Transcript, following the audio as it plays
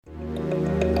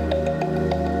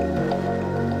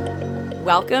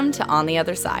Welcome to On the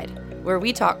Other Side, where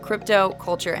we talk crypto,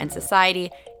 culture, and society,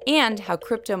 and how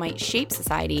crypto might shape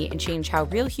society and change how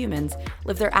real humans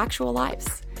live their actual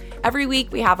lives. Every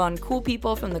week, we have on cool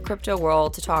people from the crypto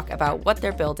world to talk about what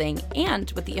they're building and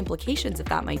what the implications of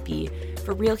that might be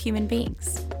for real human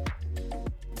beings.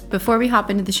 Before we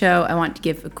hop into the show, I want to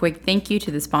give a quick thank you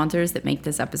to the sponsors that make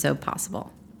this episode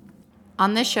possible.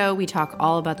 On this show, we talk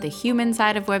all about the human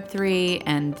side of Web3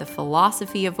 and the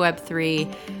philosophy of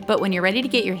Web3, but when you're ready to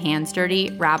get your hands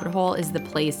dirty, Rabbit Hole is the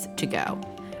place to go.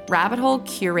 Rabbit Hole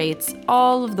curates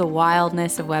all of the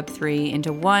wildness of Web3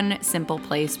 into one simple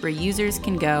place where users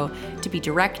can go to be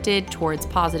directed towards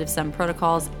positive sum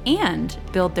protocols and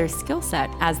build their skill set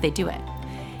as they do it.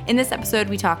 In this episode,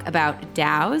 we talk about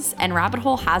DAOs, and Rabbit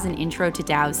Hole has an intro to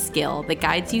DAOs skill that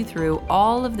guides you through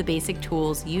all of the basic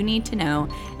tools you need to know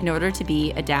in order to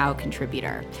be a DAO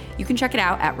contributor. You can check it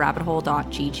out at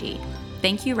rabbithole.gg.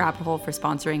 Thank you, Rabbit Hole, for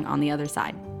sponsoring On the Other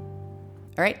Side.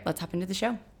 All right, let's hop into the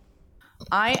show.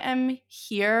 I am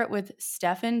here with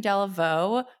Stefen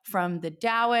Deleveaux from the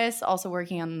DAOists, also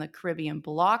working on the Caribbean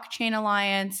Blockchain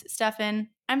Alliance. Stefen,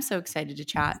 I'm so excited to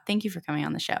chat. Thank you for coming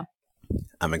on the show.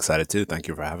 I'm excited too. Thank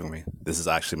you for having me. This is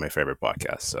actually my favorite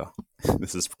podcast, so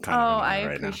this is kind of an honor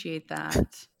right now.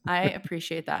 I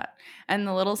appreciate that. And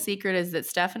the little secret is that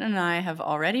Stefen and I have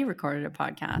already recorded a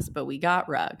podcast, but we got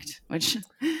rugged, which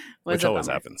always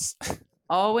happens.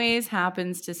 Always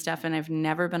happens to Stefen. I've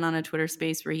never been on a Twitter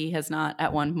space where he has not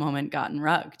at one moment gotten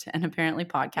rugged, and apparently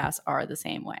podcasts are the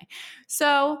same way.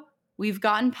 So we've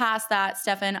gotten past that,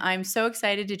 Stefen. I'm so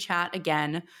excited to chat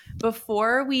again.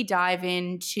 Before we dive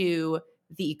into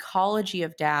the ecology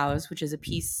of DAOs, which is a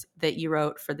piece that you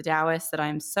wrote for the DAOists that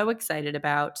I'm so excited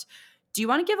about, do you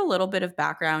want to give a little bit of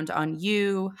background on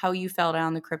you, how you fell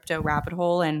down the crypto rabbit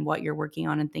hole, and what you're working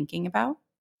on and thinking about?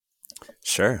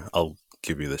 Sure. I'll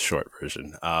give you the short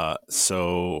version.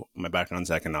 So my background's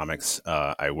economics.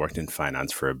 I worked in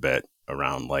finance for a bit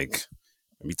around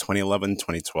maybe 2011,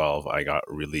 2012. I got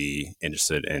really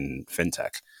interested in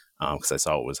fintech because I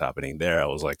saw what was happening there. I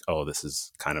was like, oh, this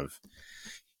is kind of,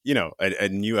 a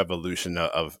new evolution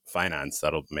of finance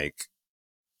that'll make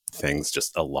things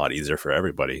just a lot easier for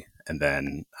everybody. And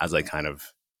then as I kind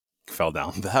of fell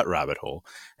down that rabbit hole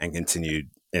and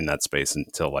continued in that space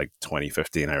until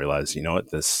 2015, I realized, you know what,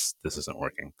 this isn't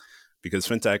working, because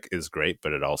fintech is great,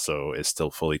 but it also is still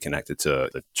fully connected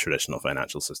to the traditional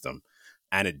financial system,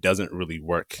 and it doesn't really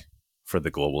work for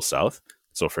the global south.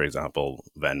 So for example,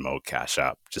 Venmo, Cash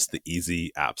App, just the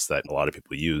easy apps that a lot of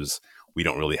people use, we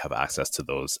don't really have access to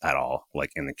those at all,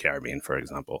 like in the Caribbean, for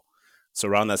example. So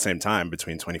around that same time,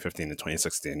 between 2015 and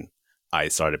 2016, I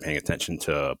started paying attention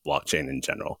to blockchain in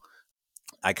general.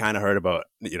 I kind of heard about,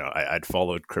 I'd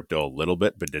followed crypto a little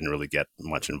bit, but didn't really get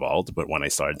much involved. But when I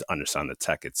started to understand the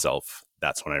tech itself,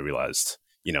 that's when I realized,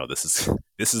 this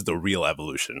is the real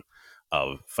evolution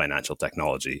of financial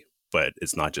technology. But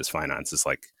it's not just finance, it's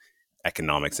like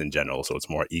economics in general. So it's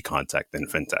more econ tech than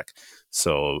fintech.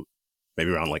 So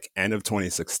maybe around end of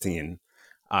 2016,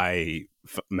 I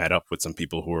met up with some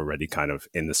people who were already kind of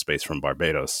in the space from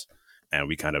Barbados. And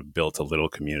we kind of built a little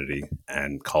community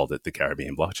and called it the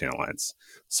Caribbean Blockchain Alliance.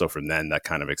 So from then, that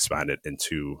kind of expanded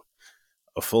into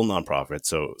a full nonprofit.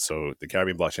 So the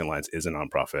Caribbean Blockchain Alliance is a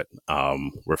nonprofit.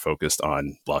 We're focused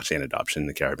on blockchain adoption in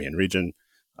the Caribbean region,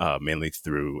 mainly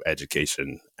through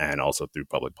education and also through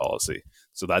public policy.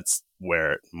 So that's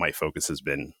where my focus has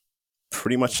been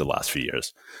pretty much the last few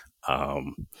years.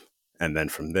 And then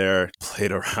from there,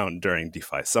 played around during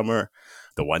DeFi summer.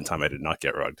 The one time I did not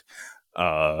get rugged.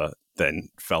 Then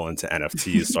fell into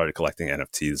NFTs, started collecting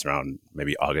NFTs around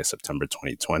maybe August, September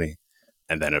 2020.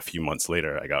 And then a few months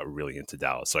later, I got really into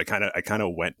DAO. So I kind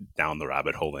of went down the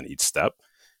rabbit hole in each step.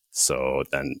 So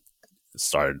then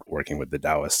started working with the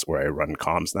DAOists, where I run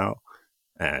comms now.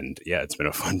 And yeah, it's been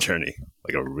a fun journey,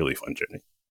 a really fun journey.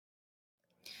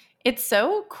 It's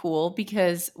so cool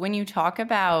because when you talk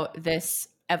about this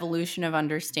evolution of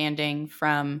understanding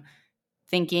from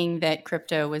thinking that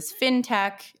crypto was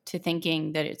fintech to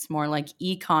thinking that it's more like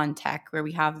econ tech, where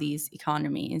we have these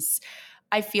economies,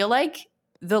 I feel like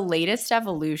the latest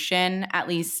evolution, at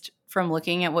least from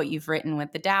looking at what you've written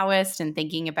with the DAOist and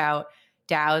thinking about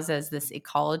DAOs as this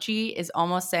ecology, is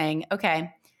almost saying,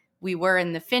 okay, we were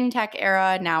in the fintech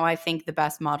era. Now I think the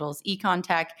best model is econ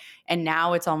tech. And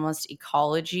now it's almost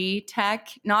ecology tech,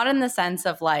 not in the sense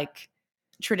of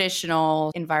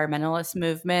traditional environmentalist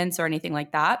movements or anything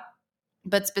like that,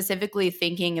 but specifically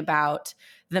thinking about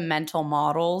the mental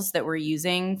models that we're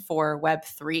using for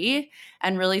Web3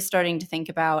 and really starting to think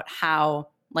about how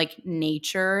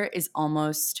nature is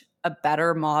almost a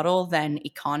better model than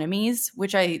economies,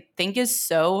 which I think is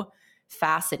so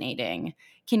fascinating.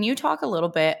 Can you talk a little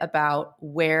bit about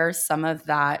where some of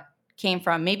that came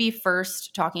from? Maybe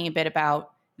first talking a bit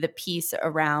about the piece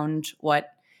around what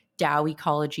DAO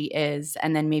ecology is,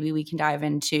 and then maybe we can dive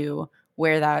into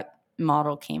where that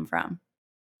model came from.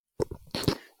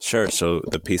 Sure. So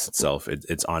the piece itself,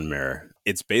 it's on Mirror.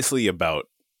 It's basically about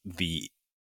the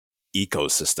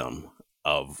ecosystem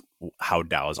of how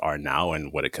DAOs are now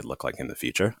and what it could look like in the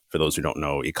future. For those who don't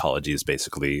know, ecology is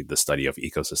basically the study of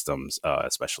ecosystems,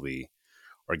 especially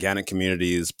organic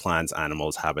communities, plants,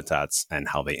 animals, habitats, and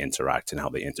how they interact and how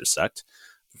they intersect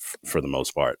for the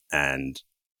most part. And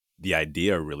the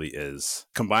idea really is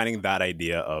combining that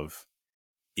idea of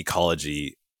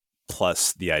ecology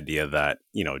plus the idea that,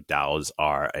 you know, DAOs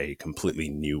are a completely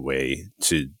new way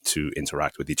to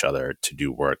interact with each other, to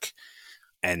do work.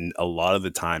 And a lot of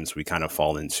the times we kind of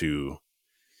fall into,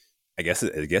 I guess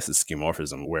it's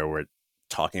skeuomorphism, where we're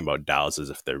talking about DAOs as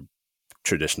if they're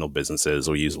traditional businesses.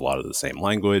 We use a lot of the same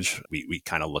language. We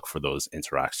kind of look for those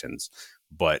interactions.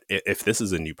 But if this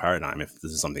is a new paradigm, if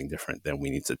this is something different, then we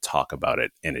need to talk about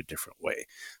it in a different way.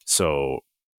 So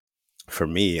for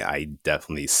me, I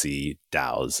definitely see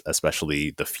DAOs, especially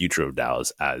the future of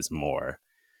DAOs, as more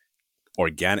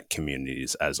organic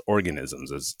communities, as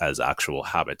organisms, as actual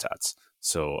habitats.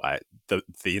 So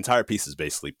the entire piece is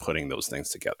basically putting those things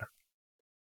together.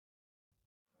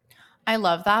 I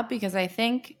love that because I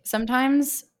think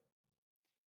sometimes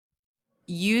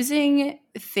using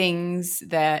things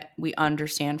that we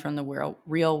understand from the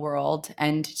real world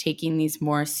and taking these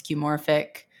more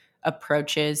skeuomorphic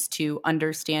approaches to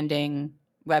understanding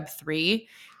Web3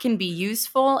 can be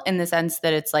useful in the sense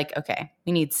that it's like, okay,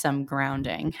 we need some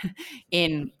grounding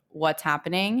in what's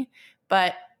happening.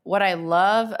 But what I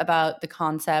love about the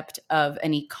concept of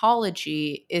an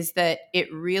ecology is that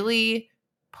it really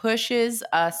pushes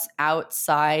us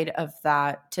outside of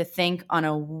that to think on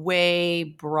a way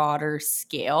broader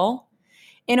scale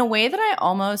in a way that I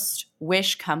almost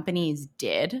wish companies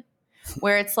did,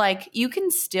 where it's like you can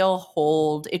still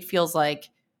hold, it feels like,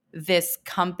 this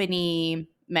company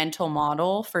mental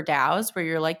model for DAOs where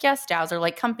you're like, yes, DAOs are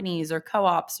like companies or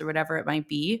co-ops or whatever it might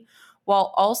be,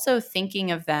 while also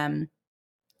thinking of them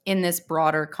in this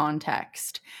broader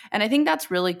context. And I think that's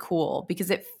really cool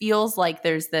because it feels like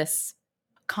there's this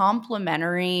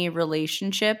complementary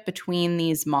relationship between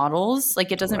these models.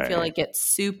 Like it doesn't feel like it's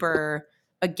super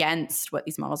against what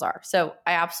these models are. So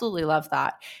I absolutely love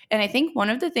that. And I think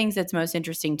one of the things that's most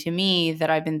interesting to me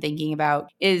that I've been thinking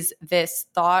about is this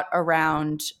thought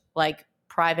around like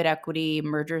private equity,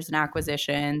 mergers and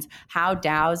acquisitions, how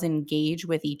DAOs engage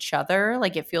with each other.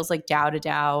 Like it feels like DAO to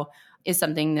DAO is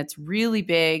something that's really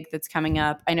big that's coming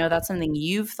up. I know that's something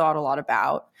you've thought a lot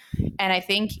about. And I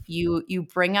think you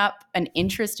bring up an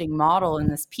interesting model in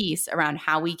this piece around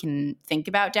how we can think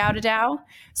about DAO to DAO.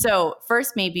 So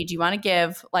first, maybe do you want to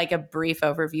give like a brief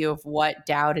overview of what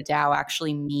DAO to DAO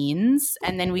actually means?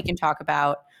 And then we can talk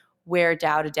about where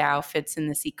DAO to DAO fits in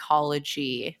this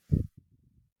ecology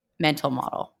mental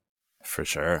model. For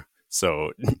sure.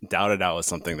 So DAO to DAO is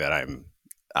something that I'm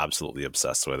absolutely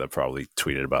obsessed with. I've probably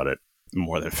tweeted about it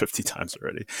more than 50 times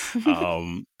already.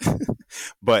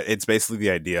 But it's basically the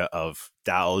idea of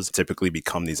DAOs typically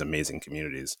become these amazing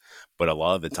communities. But a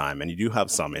lot of the time, and you do have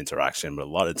some interaction, but a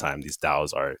lot of the time these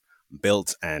DAOs are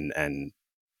built and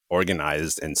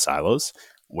organized in silos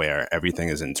where everything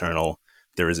is internal.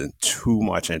 There isn't too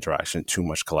much interaction, too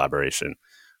much collaboration.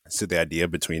 So the idea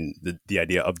between the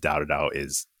idea of DAO to DAO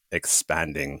is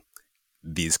expanding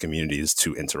these communities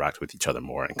to interact with each other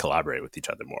more and collaborate with each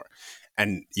other more.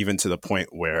 And even to the point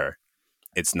where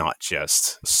it's not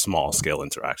just small scale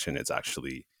interaction, it's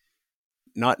actually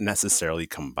not necessarily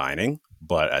combining,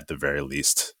 but at the very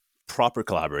least, proper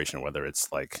collaboration, whether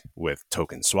it's like with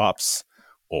token swaps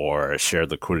or shared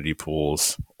liquidity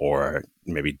pools or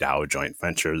maybe DAO joint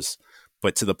ventures,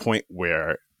 but to the point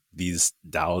where these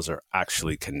DAOs are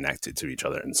actually connected to each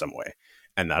other in some way.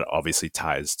 And that obviously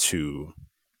ties to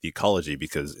the ecology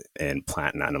because in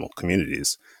plant and animal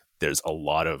communities, there's a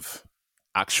lot of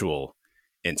actual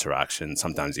interaction,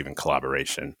 sometimes even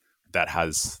collaboration, that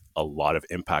has a lot of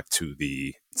impact to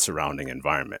the surrounding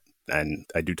environment. And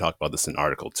I do talk about this in an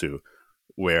article too,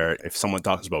 where if someone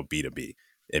talks about B2B,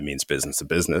 it means business to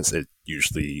business. It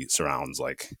usually surrounds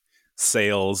like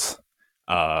sales,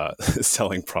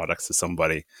 selling products to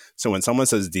somebody. So when someone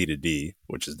says D to D,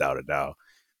 which is DAO to DAO,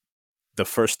 the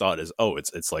first thought is, oh,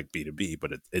 it's like B2B,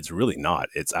 but it's really not.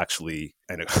 It's actually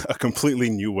a completely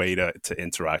new way to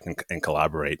interact and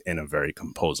collaborate in a very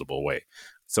composable way.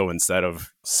 So instead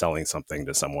of selling something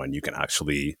to someone, you can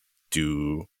actually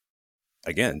do,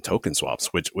 again, token swaps,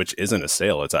 which isn't a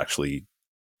sale. It's actually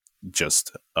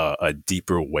just a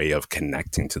deeper way of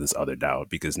connecting to this other DAO,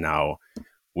 because now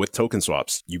with token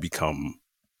swaps, you become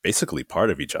basically part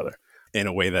of each other in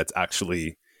a way that's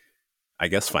actually, I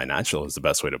guess, financial is the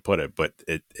best way to put it, but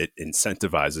it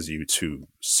incentivizes you to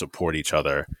support each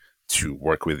other, to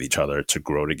work with each other, to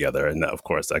grow together. And of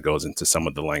course, that goes into some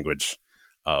of the language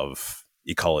of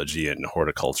ecology and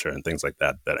horticulture and things like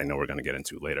that, that I know we're going to get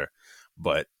into later.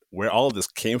 But where all of this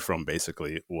came from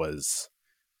basically was,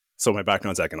 so my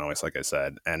background's economics, like I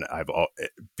said, and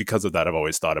because of that, I've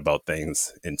always thought about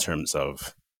things in terms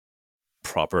of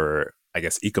proper, I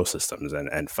guess, ecosystems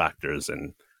and factors,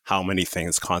 and how many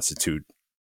things constitute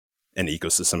an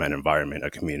ecosystem, an environment,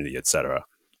 a community, etc.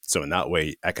 So in that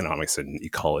way, economics and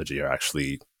ecology are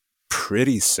actually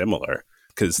pretty similar,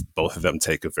 because both of them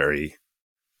take a very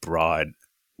broad,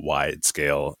 wide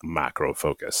scale macro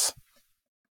focus.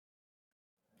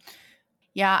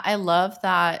 Yeah, I love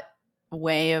that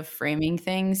way of framing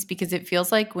things, because it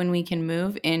feels like when we can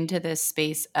move into this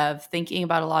space of thinking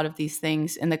about a lot of these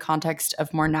things in the context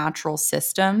of more natural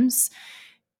systems,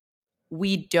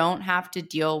 we don't have to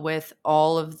deal with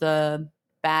all of the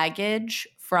baggage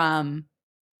from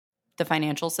the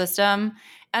financial system.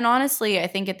 And honestly, I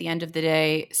think at the end of the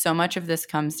day, so much of this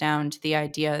comes down to the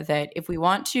idea that if we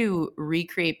want to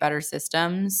recreate better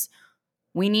systems,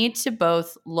 we need to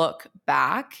both look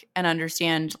back and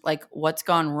understand like what's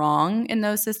gone wrong in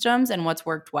those systems and what's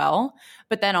worked well,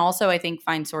 but then also I think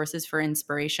find sources for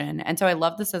inspiration. And so I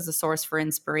love this as a source for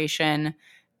inspiration,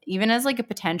 even as like a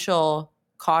potential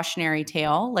cautionary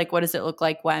tale. Like, what does it look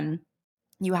like when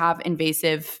you have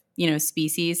invasive,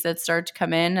 species that start to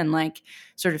come in and like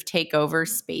sort of take over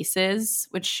spaces,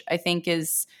 which I think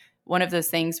is one of those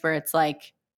things where it's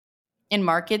like, in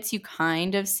markets, you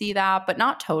kind of see that, but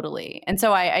not totally. And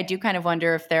so I do kind of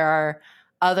wonder if there are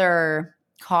other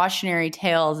cautionary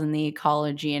tales in the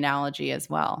ecology analogy as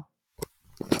well.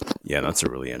 Yeah, that's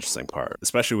a really interesting part,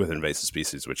 especially with invasive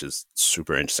species, which is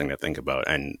super interesting to think about.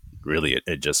 And really,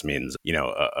 it just means,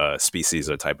 a species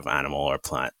or type of animal or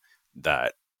plant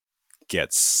that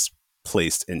gets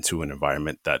placed into an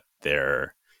environment that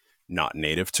they're not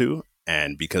native to.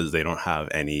 And because they don't have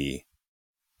any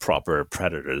proper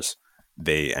predators,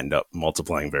 they end up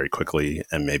multiplying very quickly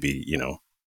and maybe,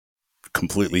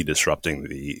 completely disrupting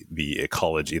the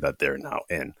ecology that they're now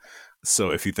in.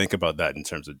 So if you think about that in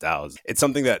terms of DAOs, it's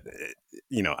something that,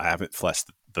 I haven't fleshed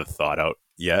the thought out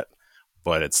yet,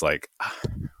 but it's like,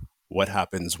 what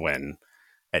happens when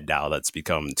a DAO that's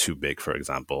become too big, for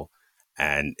example,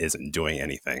 and isn't doing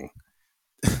anything,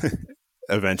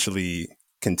 eventually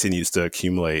continues to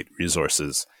accumulate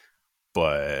resources,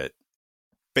 but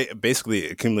basically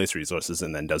accumulates resources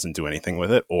and then doesn't do anything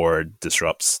with it, or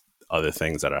disrupts other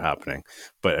things that are happening.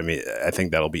 But I mean, I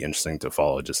think that'll be interesting to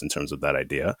follow just in terms of that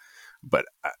idea. But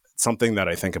something that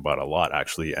I think about a lot,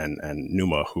 actually, and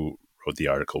Numa, who wrote the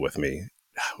article with me,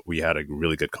 we had a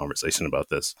really good conversation about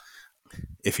this.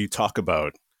 If you talk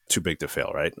about too big to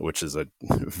fail, right, which is a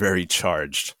very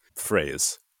charged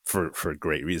phrase for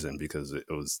great reason, because it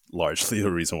was largely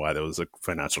the reason why there was a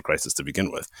financial crisis to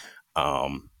begin with.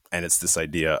 And it's this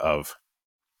idea of,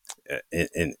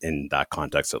 in that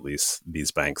context at least,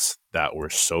 these banks that were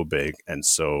so big and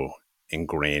so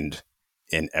ingrained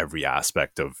in every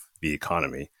aspect of the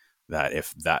economy that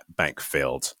if that bank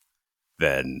failed,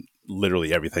 then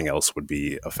literally everything else would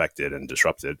be affected and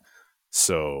disrupted.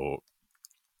 So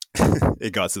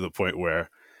it got to the point where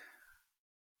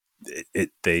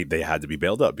they had to be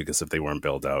bailed out, because if they weren't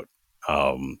bailed out,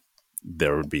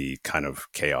 there would be kind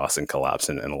of chaos and collapse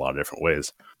in a lot of different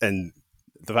ways. And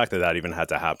the fact that that even had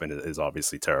to happen is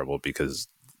obviously terrible, because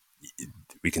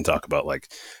we can talk about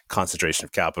like concentration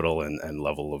of capital and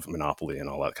level of monopoly and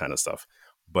all that kind of stuff.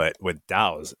 But with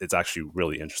DAOs, it's actually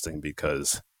really interesting,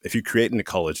 because if you create an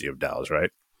ecology of DAOs,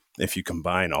 right? If you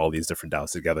combine all these different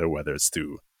DAOs together, whether it's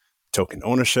through token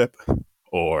ownership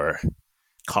or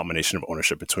combination of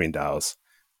ownership between DAOs,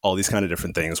 all these kind of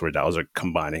different things where DAOs are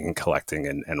combining and collecting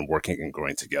and working and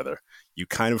growing together, you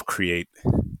kind of create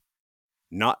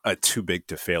not a too big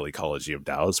to fail ecology of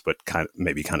DAOs, but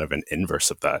maybe kind of an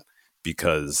inverse of that,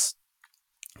 because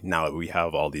now we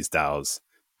have all these DAOs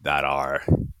that are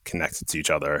connected to each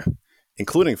other,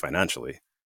 including financially,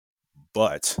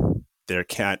 but there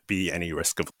can't be any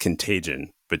risk of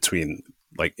contagion between,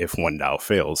 like, if one DAO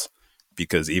fails,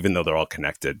 because even though they're all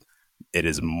connected, it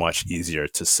is much easier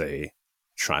to say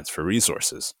transfer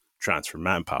resources, transfer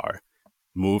manpower,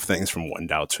 move things from one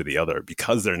DAO to the other,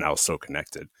 because they're now so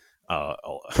connected.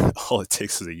 All it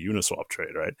takes is a Uniswap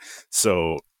trade, right?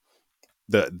 So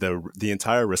the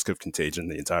entire risk of contagion,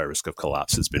 the entire risk of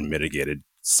collapse has been mitigated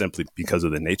simply because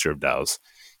of the nature of DAOs.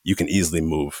 You can easily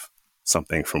move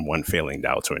something from one failing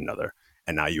DAO to another.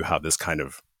 And now you have this kind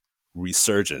of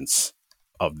resurgence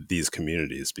of these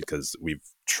communities because we've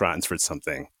transferred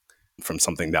something from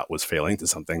something that was failing to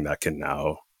something that can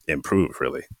now improve,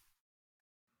 really.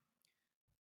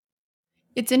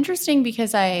 It's interesting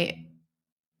because I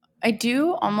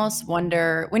do almost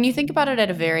wonder when you think about it at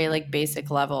a very like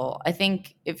basic level. I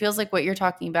think it feels like what you're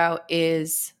talking about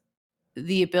is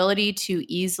the ability to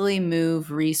easily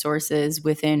move resources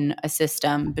within a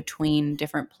system between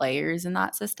different players in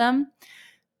that system.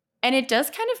 And it does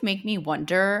kind of make me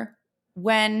wonder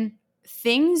when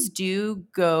things do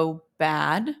go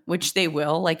bad, which they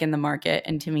will, like in the market.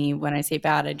 And to me, when I say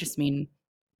bad, I just mean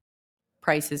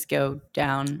prices go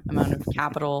down, amount of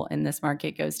capital in this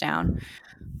market goes down.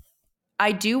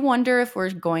 I do wonder if we're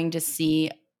going to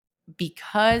see,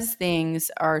 because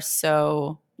things are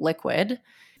so liquid,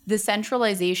 the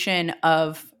centralization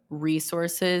of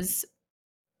resources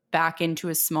back into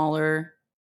a smaller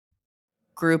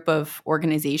group of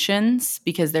organizations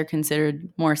because they're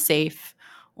considered more safe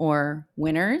or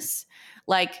winners.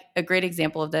 Like a great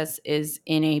example of this is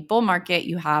in a bull market,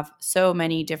 you have so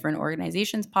many different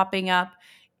organizations popping up.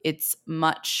 It's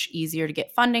much easier to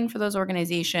get funding for those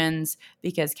organizations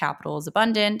because capital is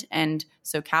abundant. And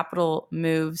so capital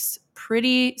moves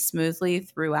pretty smoothly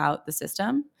throughout the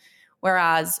system.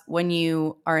 Whereas when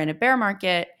you are in a bear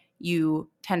market, you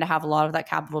tend to have a lot of that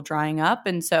capital drying up.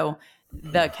 And so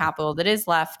the capital that is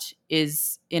left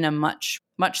is in a much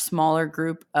smaller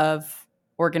group of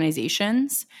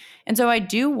organizations. And so I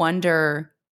do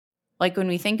wonder, like when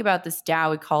we think about this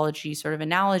DAO ecology sort of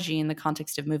analogy in the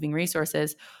context of moving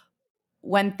resources,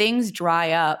 when things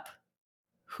dry up,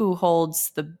 who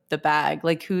holds the bag?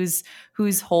 Like who's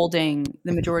holding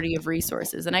the majority of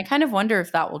resources? And I kind of wonder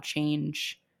if that will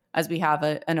change as we have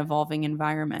an evolving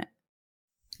environment.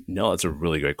 No, that's a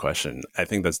really great question. I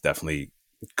think that's definitely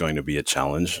going to be a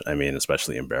challenge. I mean,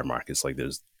 especially in bear markets, like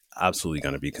there's absolutely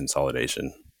going to be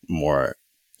consolidation, more,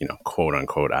 quote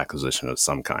unquote acquisition of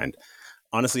some kind.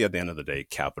 Honestly, at the end of the day,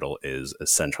 capital is a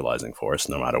centralizing force,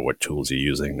 no matter what tools you're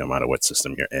using, no matter what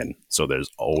system you're in. So there's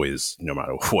always, no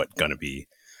matter what, going to be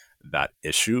that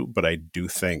issue. But I do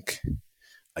think,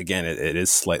 again, it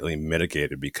is slightly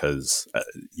mitigated because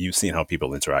you've seen how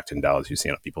people interact in DAOs, you've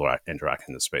seen how people interact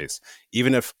in the space.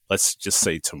 Even if, let's just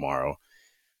say tomorrow,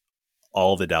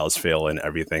 all the DAOs fail and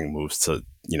everything moves to,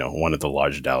 one of the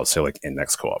large DAOs, say like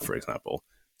Index Co-op, for example.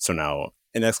 So now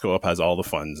Index Co-op has all the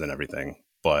funds and everything,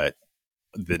 but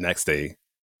the next day,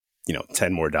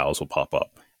 10 more DAOs will pop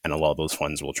up and a lot of those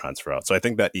funds will transfer out. So I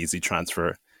think that easy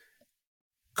transfer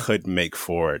could make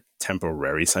for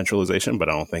temporary centralization, but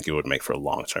I don't think it would make for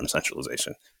long-term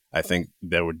centralization. I think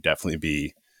there would definitely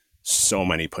be so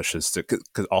many pushes to,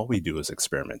 because all we do is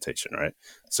experimentation, right?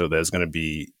 So there's going to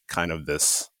be kind of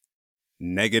this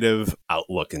negative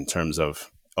outlook in terms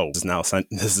of,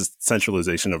 this is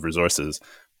centralization of resources,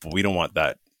 but we don't want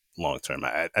that long term.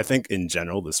 I think in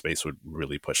general, the space would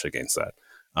really push against that.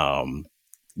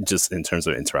 Just in terms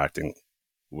of interacting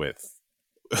with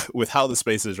how the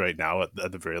space is right now,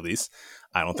 at the very least,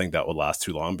 I don't think that would last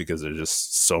too long because there's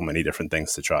just so many different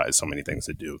things to try, so many things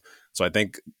to do. So I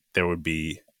think there would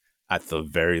be, at the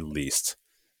very least,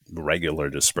 regular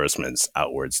disbursements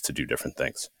outwards to do different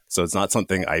things. So it's not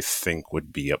something I think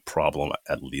would be a problem,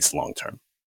 at least long term.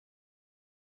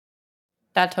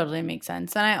 That totally makes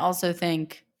sense. And I also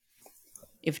think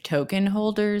if token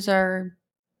holders are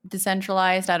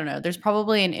decentralized, I don't know, there's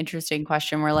probably an interesting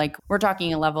question where like we're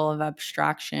talking a level of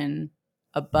abstraction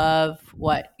above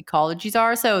what ecologies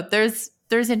are. So there's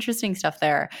interesting stuff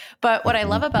there. But what I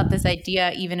love about this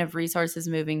idea, even of resources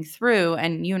moving through,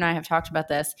 and you and I have talked about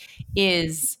this,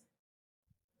 is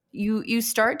you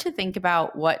start to think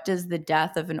about what does the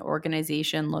death of an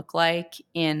organization look like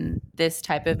in this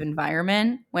type of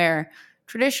environment where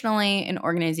traditionally an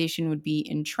organization would be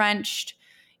entrenched.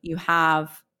 You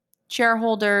have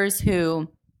shareholders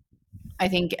who I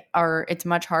think it's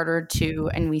much harder to,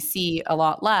 and we see a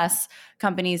lot less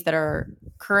companies that are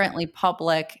currently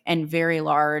public and very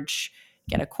large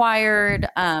get acquired.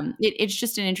 It's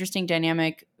just an interesting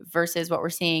dynamic versus what we're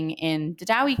seeing in the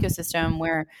DAO ecosystem,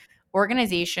 where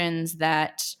organizations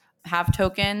that have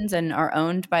tokens and are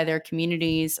owned by their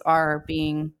communities are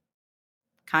being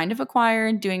kind of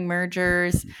acquired, doing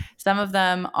mergers. Some of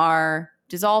them are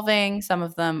dissolving, some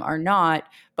of them are not.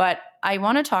 But I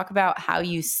want to talk about how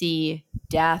you see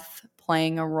death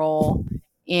playing a role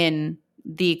in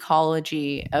the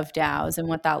ecology of DAOs and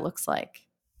what that looks like.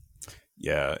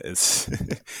 Yeah, it's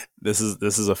this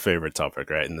is a favorite topic,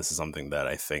 right? And this is something that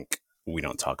I think we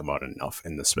don't talk about enough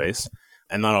in the space.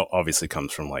 And that obviously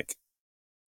comes from like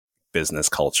business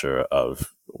culture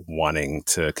of wanting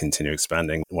to continue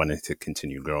expanding, wanting to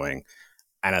continue growing.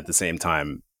 And at the same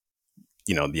time,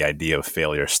 the idea of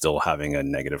failure still having a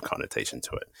negative connotation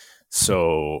to it.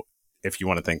 So if you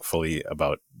want to think fully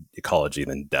about ecology,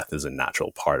 then death is a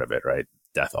natural part of it, right?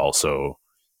 Death also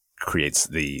creates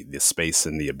the space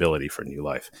and the ability for new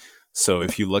life. So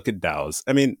if you look at DAOs,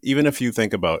 I mean, even if you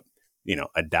think about,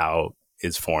 a DAO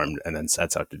is formed and then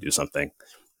sets out to do something,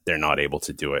 they're not able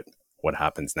to do it. What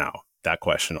happens now? That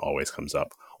question always comes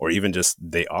up. Or even just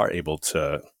they are able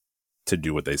to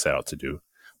do what they set out to do,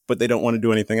 but they don't want to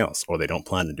do anything else, or they don't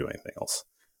plan to do anything else.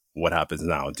 What happens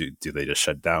now? Do they just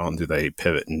shut down? Do they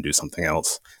pivot and do something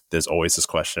else? There's always this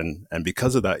question. And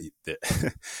because of that,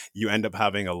 you end up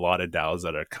having a lot of DAOs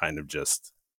that are kind of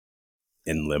just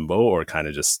in limbo or kind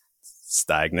of just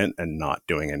stagnant and not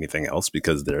doing anything else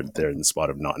because they're in the spot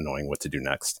of not knowing what to do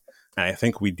next. And I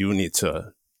think we do need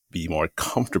to be more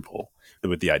comfortable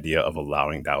with the idea of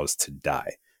allowing DAOs to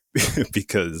die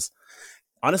because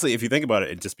honestly, if you think about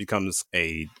it, it just becomes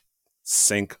a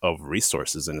sink of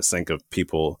resources and a sink of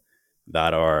people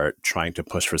that are trying to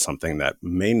push for something that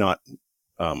may not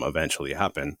eventually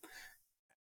happen.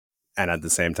 And at the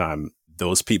same time,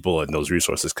 those people and those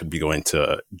resources could be going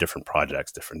to different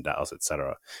projects, different DAOs,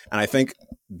 etc. And I think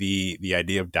the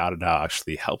idea of DAO to DAO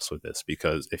actually helps with this,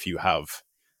 because if you have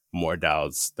more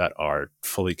DAOs that are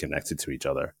fully connected to each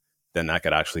other, then that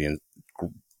could actually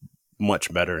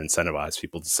much better incentivize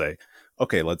people to say,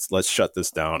 okay, let's shut this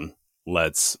down.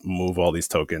 Let's move all these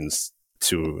tokens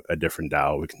to a different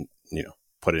DAO. We can,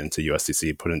 put it into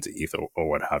USDC, put it into ETH or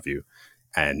what have you,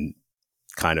 and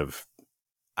kind of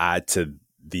add to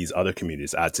these other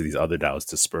communities, add to these other DAOs,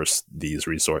 disperse these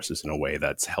resources in a way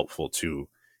that's helpful to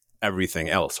everything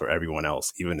else or everyone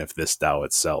else, even if this DAO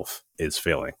itself is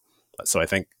failing. So I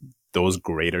think those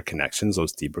greater connections,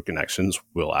 those deeper connections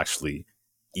will actually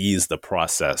ease the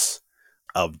process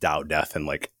of DAO death and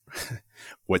like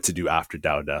what to do after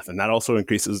DAO death. And that also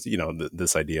increases,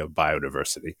 this idea of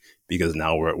biodiversity, because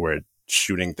now we're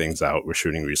shooting things out, we're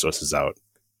shooting resources out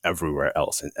everywhere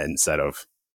else instead of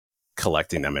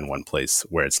collecting them in one place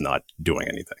where it's not doing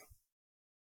anything.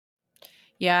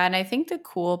 Yeah, and I think the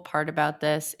cool part about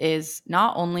this is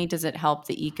not only does it help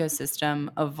the ecosystem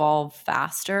evolve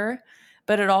faster,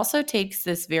 but it also takes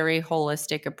this very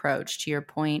holistic approach to your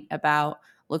point about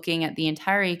looking at the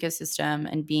entire ecosystem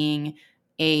and being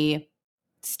a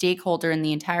stakeholder in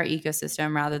the entire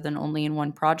ecosystem rather than only in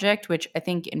one project, which I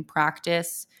think in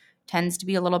practice tends to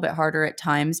be a little bit harder at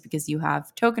times because you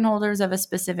have token holders of a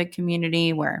specific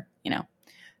community where,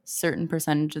 certain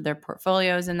percentage of their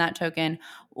portfolios in that token.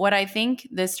 What I think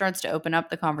this starts to open up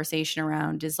the conversation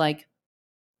around is like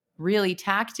really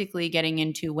tactically getting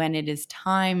into when it is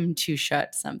time to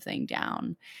shut something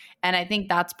down. And I think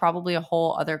that's probably a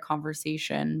whole other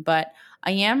conversation. But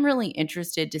I am really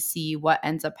interested to see what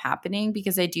ends up happening,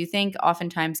 because I do think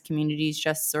oftentimes communities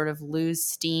just sort of lose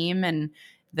steam and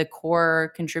the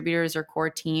core contributors or core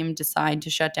team decide to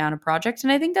shut down a project.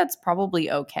 And I think that's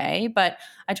probably okay. But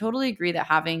I totally agree that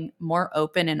having more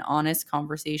open and honest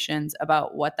conversations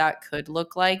about what that could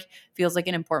look like feels like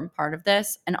an important part of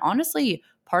this. And honestly,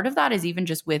 part of that is even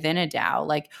just within a DAO.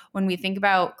 Like when we think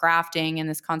about grafting and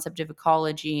this concept of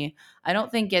ecology, I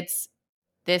don't think it's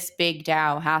this big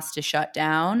DAO has to shut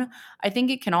down. I think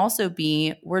it can also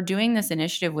be we're doing this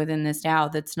initiative within this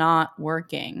DAO that's not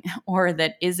working or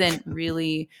that isn't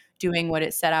really doing what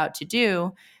it set out to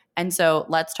do. And so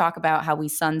let's talk about how we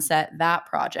sunset that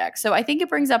project. So I think it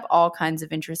brings up all kinds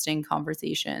of interesting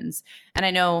conversations. And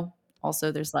I know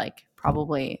also there's like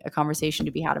probably a conversation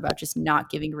to be had about just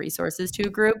not giving resources to a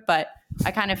group, but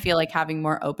I kind of feel like having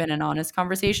more open and honest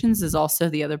conversations is also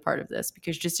the other part of this,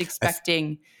 because just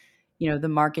expecting the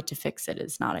market to fix it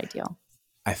is not ideal.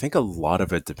 I think a lot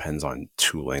of it depends on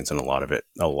toolings, and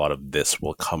a lot of this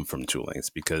will come from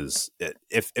toolings, because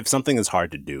if something is hard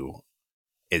to do,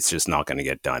 it's just not going to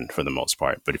get done for the most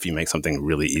part. But if you make something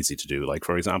really easy to do, like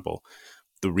for example,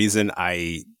 the reason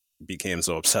I became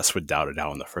so obsessed with DAO to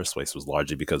DAO in the first place was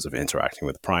largely because of interacting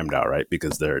with Prime DAO, right?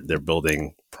 Because they're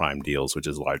building Prime deals, which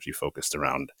is largely focused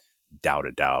around DAO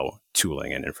to DAO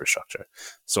tooling and infrastructure.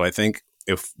 So I think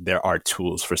if there are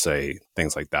tools for, say,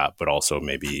 things like that, but also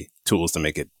maybe tools to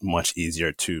make it much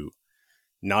easier to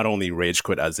not only rage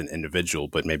quit as an individual,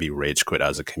 but maybe rage quit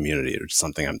as a community, which is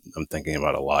something I'm thinking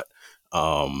about a lot.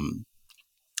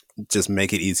 Just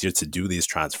make it easier to do these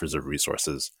transfers of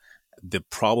resources. The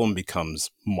problem becomes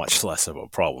much less of a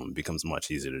problem. It becomes much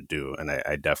easier to do. And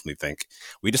I definitely think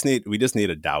we just need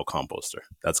a DAO composter.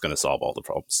 That's going to solve all the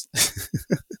problems.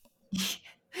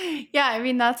 Yeah, I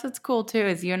mean, that's what's cool too,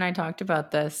 is you and I talked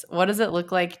about this. What does it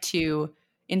look like to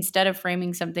instead of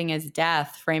framing something as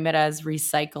death, frame it as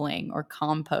recycling or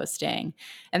composting.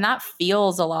 And that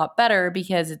feels a lot better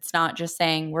because it's not just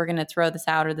saying we're going to throw this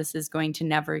out or this is going to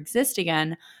never exist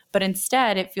again, but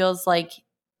instead it feels like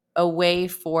a way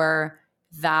for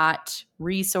that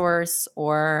resource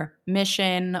or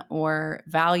mission or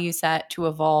value set to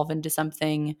evolve into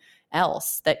something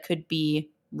else that could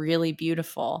be really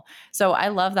beautiful. So I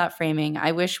love that framing.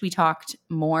 I wish we talked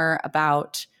more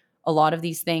about a lot of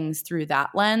these things through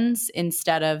that lens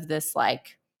instead of this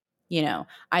like,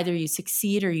 either you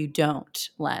succeed or you don't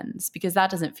lens, because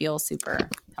that doesn't feel super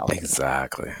healthy.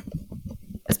 Exactly.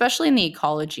 Especially in the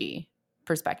ecology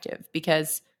perspective,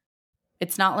 because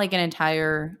it's not like an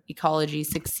entire ecology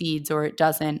succeeds or it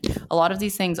doesn't. A lot of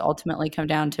these things ultimately come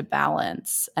down to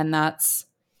balance. And that's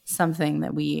something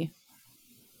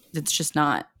that's just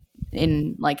not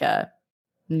in like a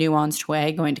nuanced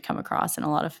way going to come across in a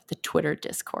lot of the Twitter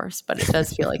discourse. But it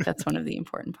does feel like that's one of the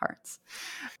important parts.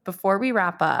 Before we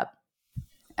wrap up,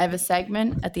 I have a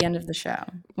segment at the end of the show,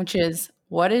 which is,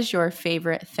 what is your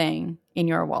favorite thing in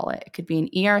your wallet? It could be an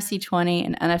ERC20,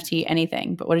 an NFT,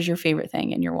 anything. But what is your favorite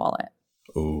thing in your wallet?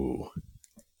 Ooh.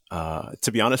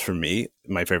 To be honest, for me,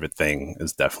 my favorite thing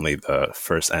is definitely the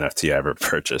first NFT I ever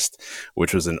purchased,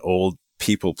 which was an old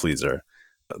people pleaser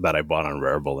that I bought on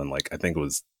Rarible in I think it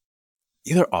was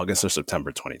either August or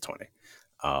September 2020.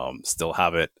 Still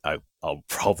have it. I'll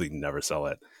probably never sell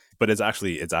it, but it's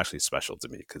actually special to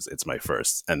me because it's my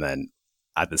first. And then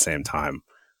at the same time,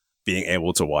 being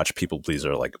able to watch people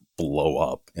pleaser blow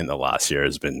up in the last year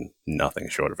has been nothing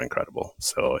short of incredible.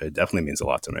 So it definitely means a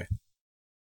lot to me.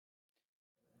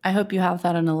 I hope you have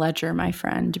that on a ledger, my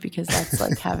friend, because that's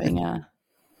like having a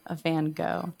Van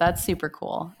Gogh. That's super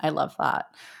cool. I love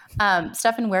that.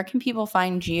 Stefen, where can people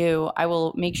find you? I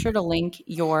will make sure to link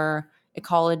your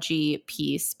ecology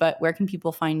piece, but where can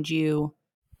people find you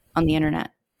on the internet?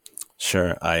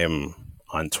 Sure. I am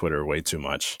on Twitter way too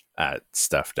much at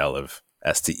Steph Delev,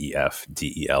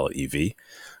 STEFDELEV.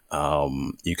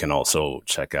 You can also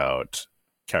check out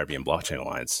Caribbean Blockchain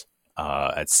Alliance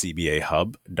at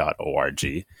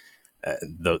cbahub.org.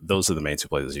 Those are the main two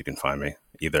places you can find me,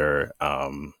 either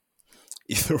on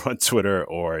Twitter,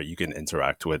 or you can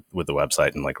interact with the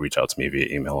website and reach out to me via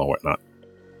email or whatnot.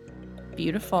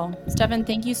 Beautiful. Stefen,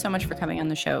 thank you so much for coming on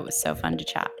the show. It was so fun to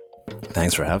chat.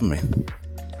 Thanks for having me.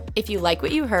 If you like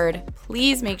what you heard,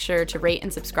 please make sure to rate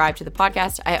and subscribe to the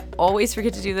podcast. I always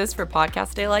forget to do this for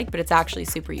podcasts I like, but it's actually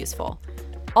super useful.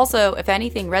 Also, if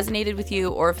anything resonated with you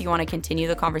or if you want to continue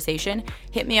the conversation,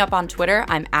 hit me up on Twitter.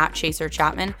 I'm at Chaser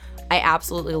Chapman. I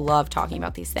absolutely love talking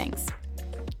about these things.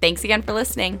 Thanks again for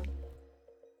listening.